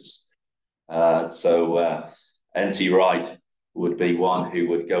confuse us. So N.T. Wright would be one who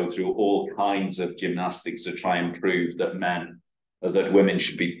would go through all kinds of gymnastics to try and prove that women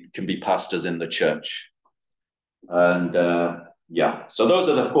can be pastors in the church. And so those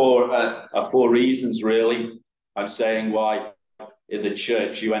are the four reasons, really. I'm saying why in the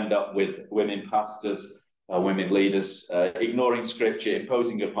church you end up with women pastors, women leaders, ignoring Scripture,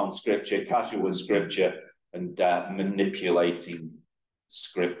 imposing upon Scripture, casual with Scripture, and manipulating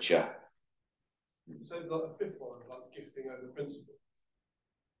Scripture. So like a fifth one, like gifting over principle.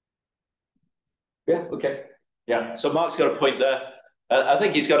 Yeah, okay. Yeah, so Mark's got a point there. I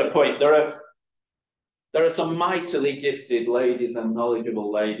think he's got a point. There are some mightily gifted ladies and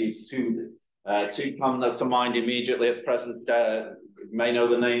knowledgeable ladies. Two come to mind immediately at present. You may know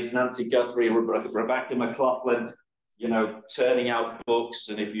the names: Nancy Guthrie, Rebecca McLaughlin. You know, turning out books,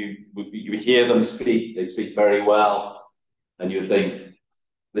 and if you hear them speak, they speak very well, and you think,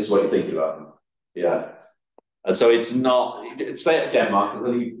 this is what you're thinking about them. Yeah. And so it's not, say it again, Mark,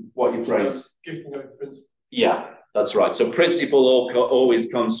 because what you phrased. Gifting over principle. Yeah, that's right. So principle always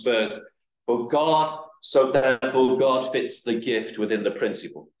comes first. For God, so therefore God fits the gift within the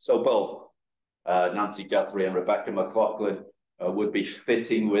principle. So both Nancy Guthrie and Rebecca McLaughlin would be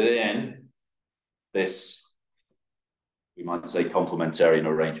fitting within this, we might say, complementarian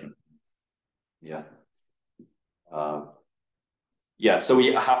arrangement. Yeah. So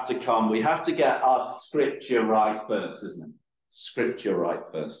we have to get our Scripture right first, isn't it? Scripture right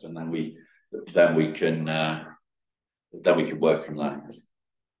first, and then we can work from there.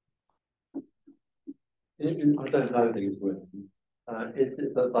 I don't know these women. Is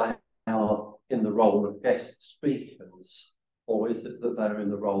it that they are in the role of guest speakers, or is it that they're in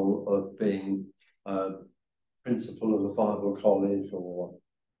the role of being principal of a Bible college or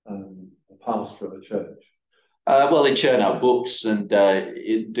a pastor of a church? Well, they churn out books and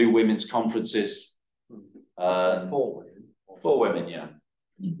do women's conferences. For women? For women, yeah.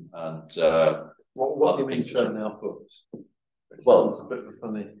 And what do you mean churn out books? Well, it's a bit of a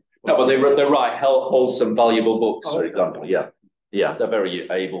funny. No, but they write wholesome, valuable books, for example. Yeah, they're very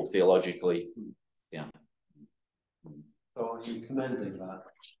able theologically. Yeah. So are you commending that?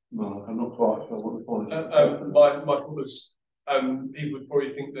 Well, I'm not quite sure what the point is. My thought was, people would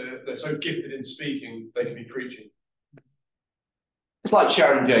probably think they're so gifted in speaking, they can be preaching. It's like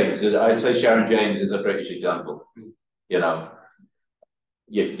Sharon James. I'd say Sharon James is a British example. You know,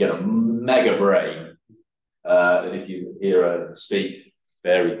 you get a mega brain, and if you hear her speak,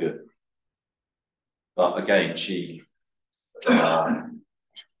 very good. But again,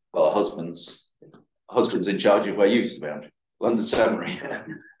 husband's in charge of where you used to be, London Seminary.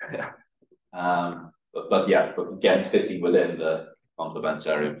 But again, fitting within the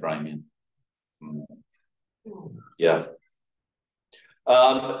complementarian framing. Yeah.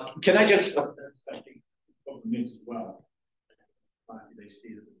 Can I just? Problem is as well. They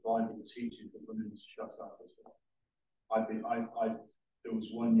see that the Bible teaches that women shut up as well. There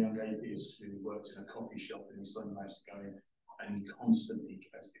was one young atheist who worked in a coffee shop in his son managed to go in, and he constantly,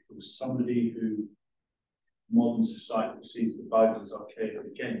 if it was somebody who modern society perceives the Bible as archaic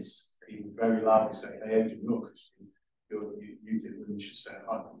against, he would very loudly say, "Hey, Adrian, you're Christian. You think women should stay at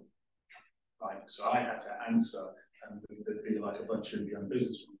home." Like, so I had to answer, and there'd be like a bunch of young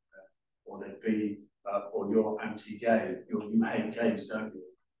businessmen there, or there'd be, or you're anti-gay, you hate gays, don't you?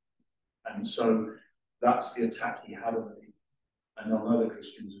 And so that's the attack he had on me, and on other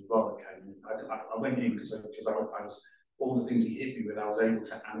Christians as well that came in. I went in because I was, all the things he hit me with, I was able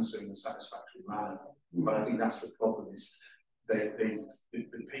to answer in a satisfactory manner. But I think that's the problem, is the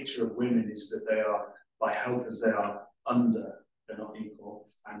picture of women is that they are, by helpers, they are under, they're not equal,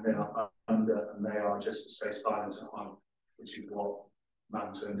 and they are under, and they are just to stay silent at home, which is what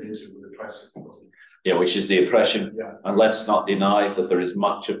man turned into with oppressive, wasn't it? Yeah, which is the oppression. Yeah. And let's not deny that there is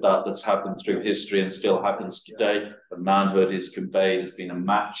much of that that's happened through history and still happens today. The manhood is conveyed as being a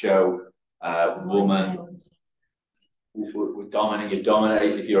macho woman. You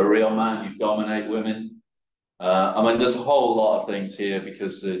dominate. If you're a real man, you dominate women. I mean, there's a whole lot of things here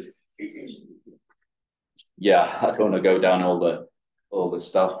because, yeah, I don't want to go down all the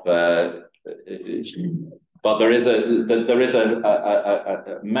stuff. But there is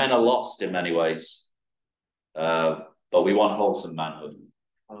a men are lost in many ways. But we want wholesome manhood,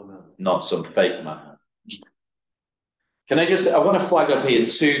 not some fake manhood. I want to flag up here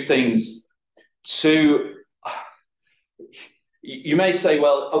two things. You may say,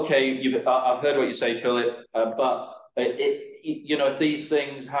 well, okay, I've heard what you say, Philip, but if these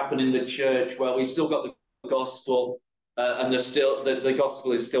things happen in the church, well, we've still got the gospel, and there's still the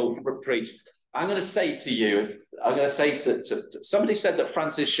gospel is still preached. I'm going to say to you, to somebody said that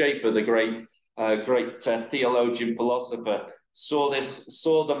Francis Schaeffer, the great theologian, philosopher, saw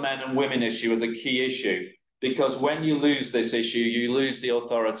the men and women issue as a key issue, because when you lose this issue, you lose the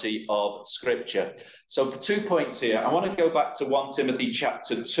authority of Scripture. So 2 points here. I want to go back to 1 Timothy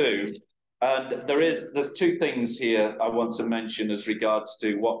chapter 2, and there's two things here I want to mention as regards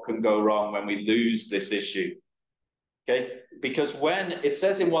to what can go wrong when we lose this issue. Okay, because when it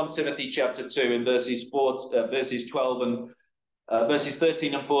says in 1 Timothy chapter 2 in verses 12 and verses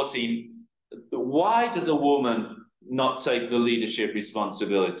 13 and 14, why does a woman not take the leadership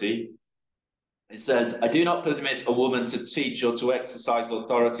responsibility? It says, I do not permit a woman to teach or to exercise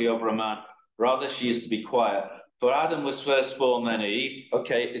authority over a man. Rather, she is to be quiet. For Adam was first formed, then Eve.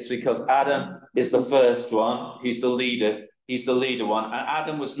 Okay, it's because Adam is the first one. He's the leader. He's the leader one. And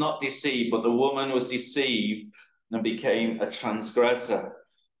Adam was not deceived, but the woman was deceived and became a transgressor.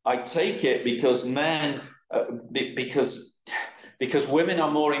 I take it because because women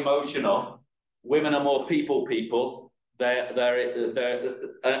are more emotional, women are more people. And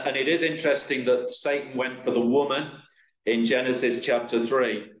it is interesting that Satan went for the woman in Genesis chapter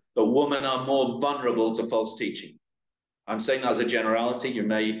 3. The women are more vulnerable to false teaching. I'm saying that as a generality. You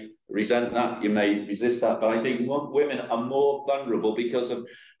may resent that, you may resist that, but I think women are more vulnerable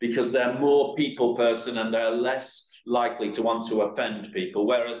because they're more people person and they're less likely to want to offend people,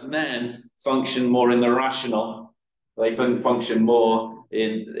 whereas men function more in the rational. They function more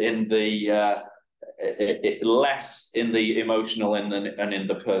in the less in the emotional and in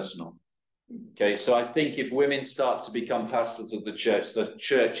the personal. Okay, so I think if women start to become pastors of the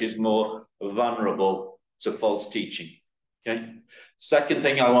church is more vulnerable to false teaching. Okay. Second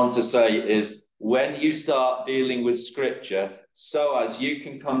thing I want to say is when you start dealing with Scripture, so as you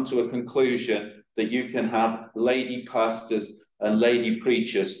can come to a conclusion that you can have lady pastors and lady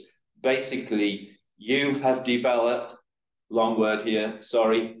preachers, basically you have developed, long word here,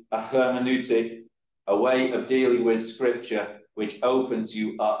 sorry, a hermeneutic, a way of dealing with Scripture which opens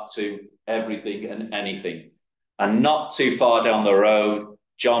you up to everything and anything. And not too far down the road,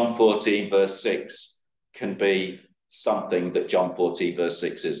 John 14 verse 6 can be something that John 14 verse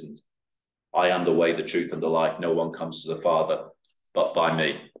 6 isn't. I am the way, the truth, and the life. No one comes to the Father but by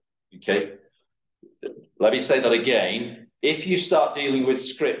me. Okay? Let me say that again. If you start dealing with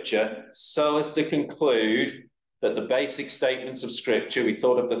Scripture so as to conclude that the basic statements of Scripture, we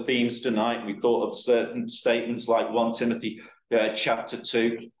thought of the themes tonight, we thought of certain statements like 1 Timothy chapter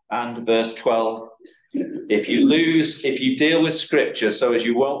 2 and verse 12. If you deal with Scripture so as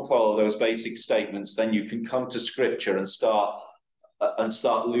you won't follow those basic statements, then you can come to Scripture and start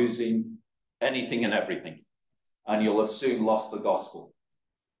losing anything and everything. And you'll have soon lost the gospel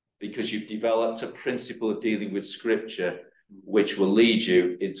because you've developed a principle of dealing with Scripture which will lead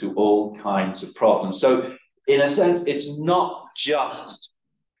you into all kinds of problems. So in a sense, it's not just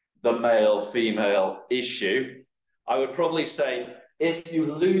the male-female issue. I would probably say if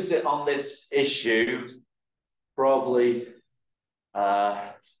you lose it on this issue, probably,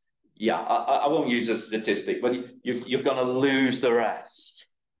 I won't use a statistic, but you're going to lose the rest.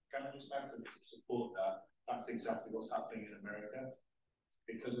 Can I just add to support that? That's exactly what's happening in America.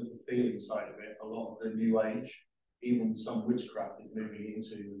 Because of the feeling side of it, a lot of the New Age even some witchcraft is moving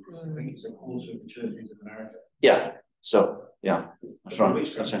into, I think it's a quarter of the churches in America. Yeah. So yeah, that's right. The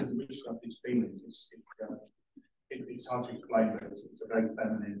witchcraft is feelings. It's hard to explain, but it's a very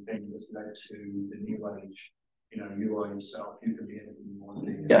feminine thing that's led to the new age. You know, you are yourself. You can be anything you want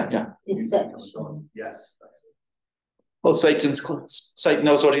to be. Yeah. Deception. Yes, that's it. Well, Satan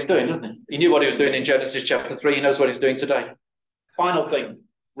knows what he's doing, doesn't he? He knew what he was doing in Genesis chapter 3. He knows what he's doing today. Final thing,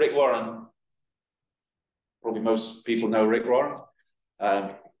 Rick Warren. Probably most people know Rick Warren.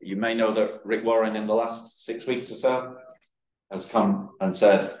 You may know that Rick Warren in the last 6 weeks or so has come and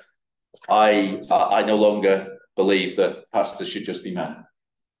said, I no longer believe that pastors should just be men.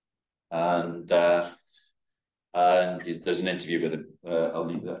 And there's an interview with him. I'll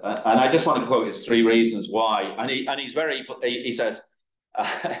leave that. And I just want to quote his 3 reasons why. He says,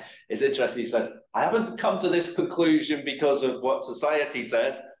 it's interesting. He said, I haven't come to this conclusion because of what society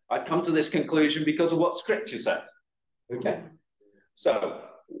says. I've come to this conclusion because of what Scripture says. Okay. So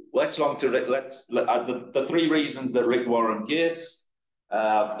the 3 reasons that Rick Warren gives.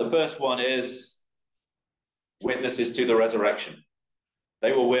 The first one is witnesses to the resurrection.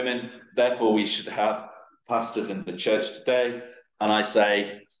 They were women, therefore we should have pastors in the church today. And I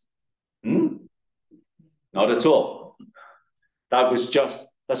say, not at all.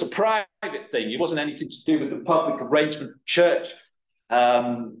 That's a private thing. It wasn't anything to do with the public arrangement of church.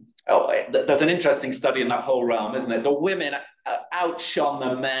 There's an interesting study in that whole realm, isn't it? The women outshone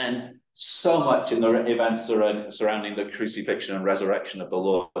the men so much in the events surrounding the crucifixion and resurrection of the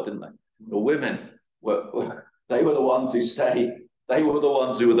Lord, didn't they? The women were the ones who stayed. They were the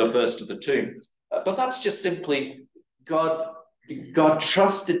ones who were the first to the tomb. But that's just simply God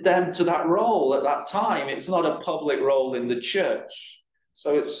trusted them to that role at that time. It's not a public role in the church.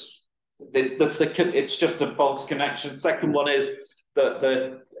 So it's just a false connection. Second one is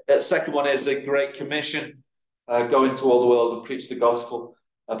the Great Commission. Go into all the world and preach the gospel,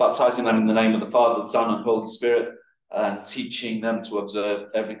 baptizing them in the name of the Father, the Son, and Holy Spirit, and teaching them to observe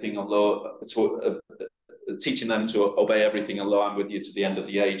everything on law, teaching them to obey everything on law. I'm with you to the end of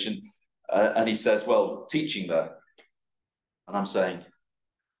the age. And he says, well, teaching that. And I'm saying,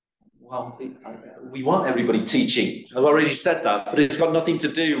 well, we want everybody teaching. I've already said that, but it's got nothing to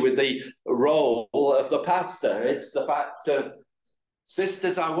do with the role of the pastor. It's the fact that,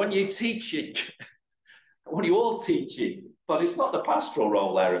 sisters, I want you teaching. I want you all teaching. But it's not the pastoral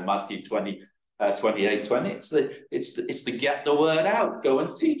role there in Matthew 28:20. It's the get the word out. Go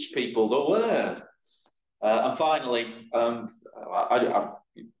and teach people the word. And finally,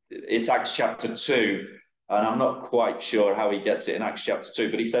 it's Acts chapter 2. And I'm not quite sure how he gets it in Acts chapter 2,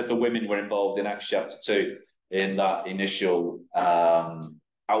 but he says the women were involved in Acts chapter 2 in that initial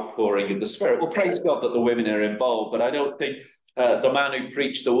outpouring of the Spirit. Well, praise God that the women are involved, but I don't think the man who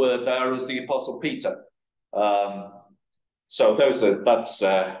preached the word there was the Apostle Peter. So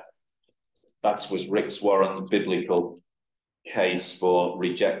that was Rick Warren's biblical case for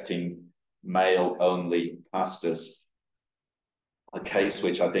rejecting male-only pastors, a case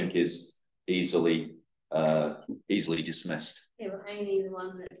which I think is easily dismissed. Yeah, but ain't he the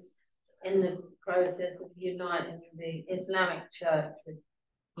one that's in the process of uniting the Islamic Church with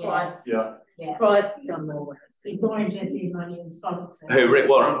Christ? Yeah. Christ done all this. He's more interested in money and sponsor. Who, Rick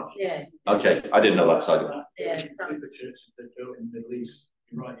Warren? Yeah. Okay, I didn't know that side of it. Yeah. The churches that built in the Middle East,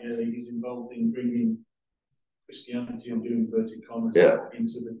 right? Yeah, he's involved in bringing Christianity, I'm doing inverted commas,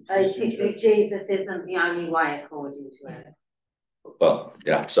 into the basically Jesus isn't the only way according to it. Well,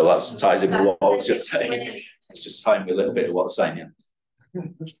 yeah, so that ties in with what I was just saying. It's just tying me a little bit of what I was saying, yeah.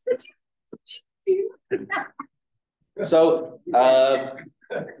 So,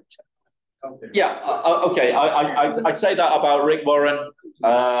 okay, I say that about Rick Warren.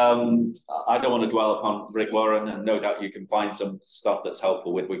 I don't want to dwell upon Rick Warren, and no doubt you can find some stuff that's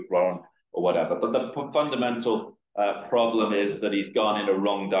helpful with Rick Warren or whatever. But the fundamental problem is that he's gone in a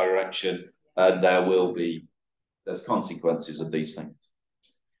wrong direction, and there's consequences of these things.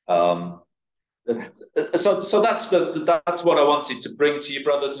 So that's what I wanted to bring to you,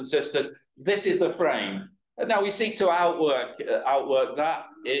 brothers and sisters. This is the frame. Now we seek to outwork that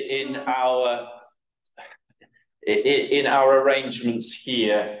in our arrangements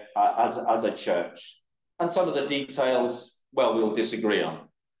here as a church, and some of the details, well, we'll disagree on,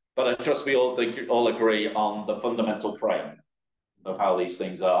 but I trust we all agree on the fundamental frame of how these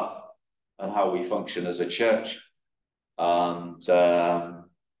things are and how we function as a church. And I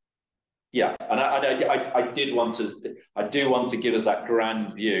do want to give us that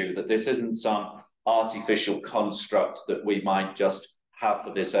grand view that this isn't some artificial construct that we might just have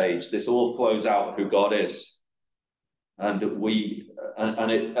for this age. This all flows out of who God is, and if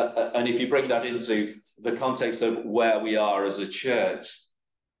you bring that into the context of where we are as a church,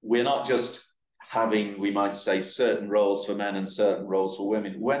 we're not just having, we might say, certain roles for men and certain roles for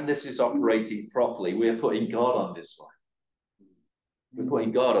women. When this is operating properly, we're putting God on display. We're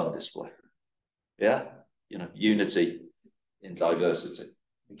putting God on display. Yeah? You know, unity in diversity.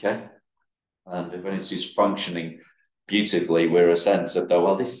 Okay? And when it's just functioning beautifully, we're a sense of,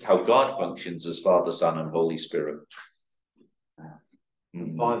 well, this is how God functions as Father, Son, and Holy Spirit.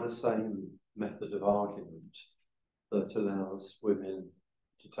 By the same method of argument that allows women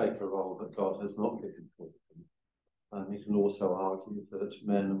to take a role that God has not given for them. You can also argue that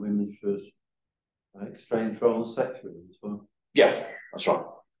men and women should exchange roles sexually as well. Yeah, that's right.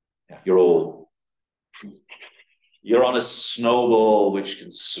 Yeah, you're on a snowball which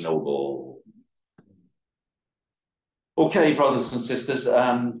can snowball. Okay, brothers and sisters.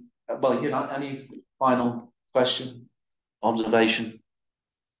 Well, you know, any final question, observation,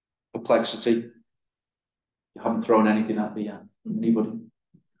 perplexity? You haven't thrown anything at me yet. Anybody?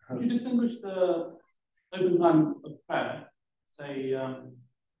 Can you distinguish the open time of prayer? Say,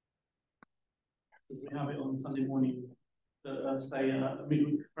 we have it on Sunday morning, say a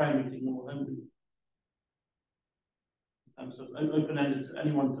midweek prayer meeting or home. So open-ended to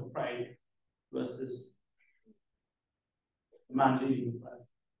anyone to pray versus the man leading the prayer.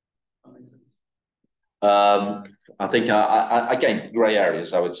 That makes sense. I think again, grey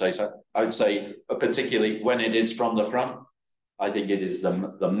areas. I would say so. I would say, particularly when it is from the front. I think it is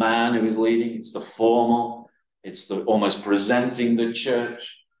the man who is leading. It's the formal. It's the almost presenting the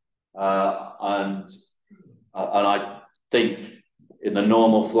church, and I think in the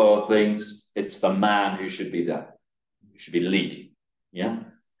normal flow of things, it's the man who should be there, who should be leading. Yeah.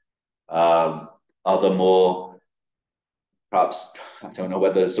 Other more, perhaps, I don't know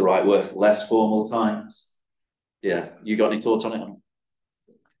whether it's the right word, less formal times. Yeah. You got any thoughts on it?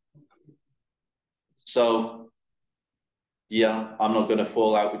 So. Yeah, I'm not going to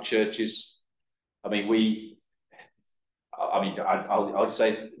fall out with churches. I mean, I'll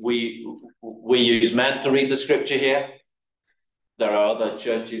say we use men to read the scripture here. There are other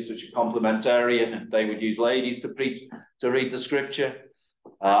churches which are complementary, and they would use ladies to read the scripture.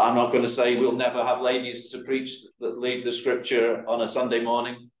 I'm not going to say we'll never have ladies to lead the scripture on a Sunday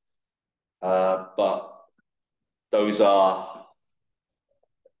morning, but those are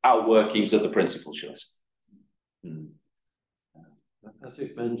outworkings of the principle, should I say. As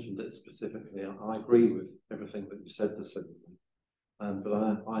you've mentioned it specifically, I agree with everything that you said this evening. But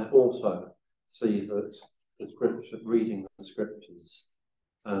I also see that the scripture, reading the scriptures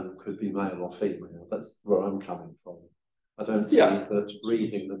could be male or female. That's where I'm coming from. I don't see that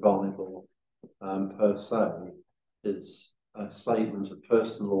reading the Bible per se is a statement of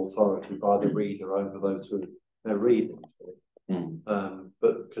personal authority by the reader over those who they're reading to.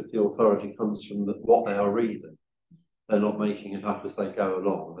 But because the authority comes from what they are reading. They're not making it up as they go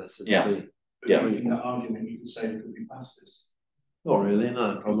along. That's in that argument, you could say it could be pastors. Not really,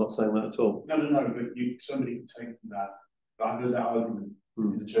 no. I'm not saying that at all. No, but somebody could take that. But I heard that argument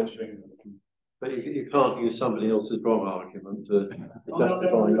in the Church of England. But you can't use somebody else's wrong argument to. That's the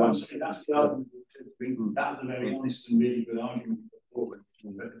argument. That was a very honest and really good argument put forward.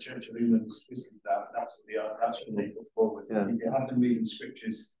 But the Church of England was twisted that. That's what they put forward. Yeah. If you have them reading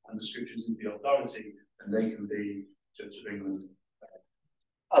scriptures and the scriptures is the authority, then they can be Church of England.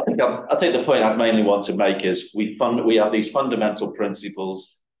 I think the point I'd mainly want to make is we have these fundamental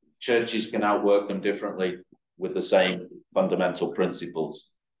principles. Churches can outwork them differently with the same fundamental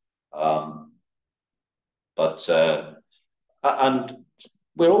principles, and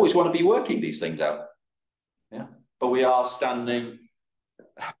we always want to be working these things out. Yeah, but we are standing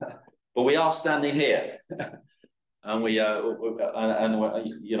here, and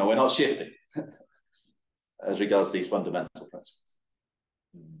we're not shifting as regards these fundamental principles.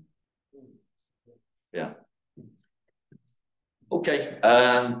 Yeah. Okay.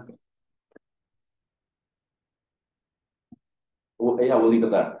 We'll leave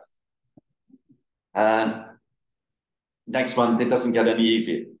it there. Next month, it doesn't get any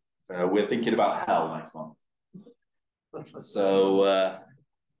easier. We're thinking about hell next month. So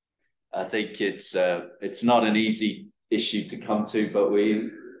I think it's not an easy issue to come to, but we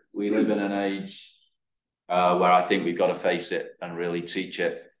live in an age where I think we've got to face it and really teach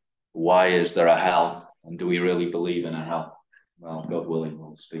it. Why is there a hell? And do we really believe in a hell? Well, God willing,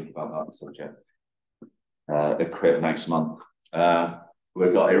 we'll speak about that subject next month.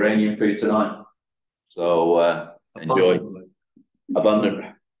 We've got Iranian food tonight, so enjoy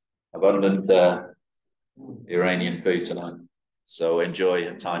abundant Iranian food tonight. So enjoy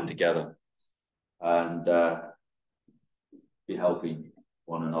a time together and be helping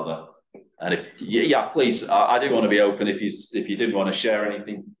one another And if, yeah, please, I do want to be open. If you didn't want to share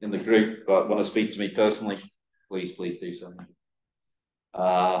anything in the group, but want to speak to me personally, please do so.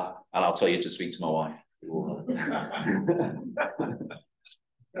 And I'll tell you to speak to my wife.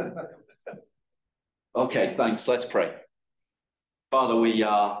 Okay, thanks. Let's pray. Father, we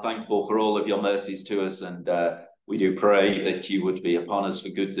are thankful for all of your mercies to us, and we do pray that you would be upon us for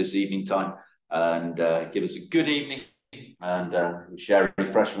good this evening time, and give us a good evening, and share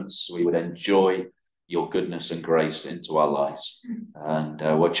refreshments. We would enjoy your goodness and grace into our lives, and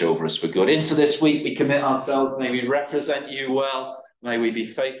watch over us for good. Into this week we commit ourselves. May we represent you well. May we be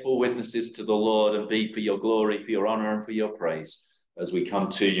faithful witnesses to the Lord and be for your glory, for your honor, and for your praise as we come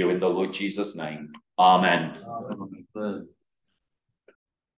to you in the Lord Jesus' name. Amen. Amen.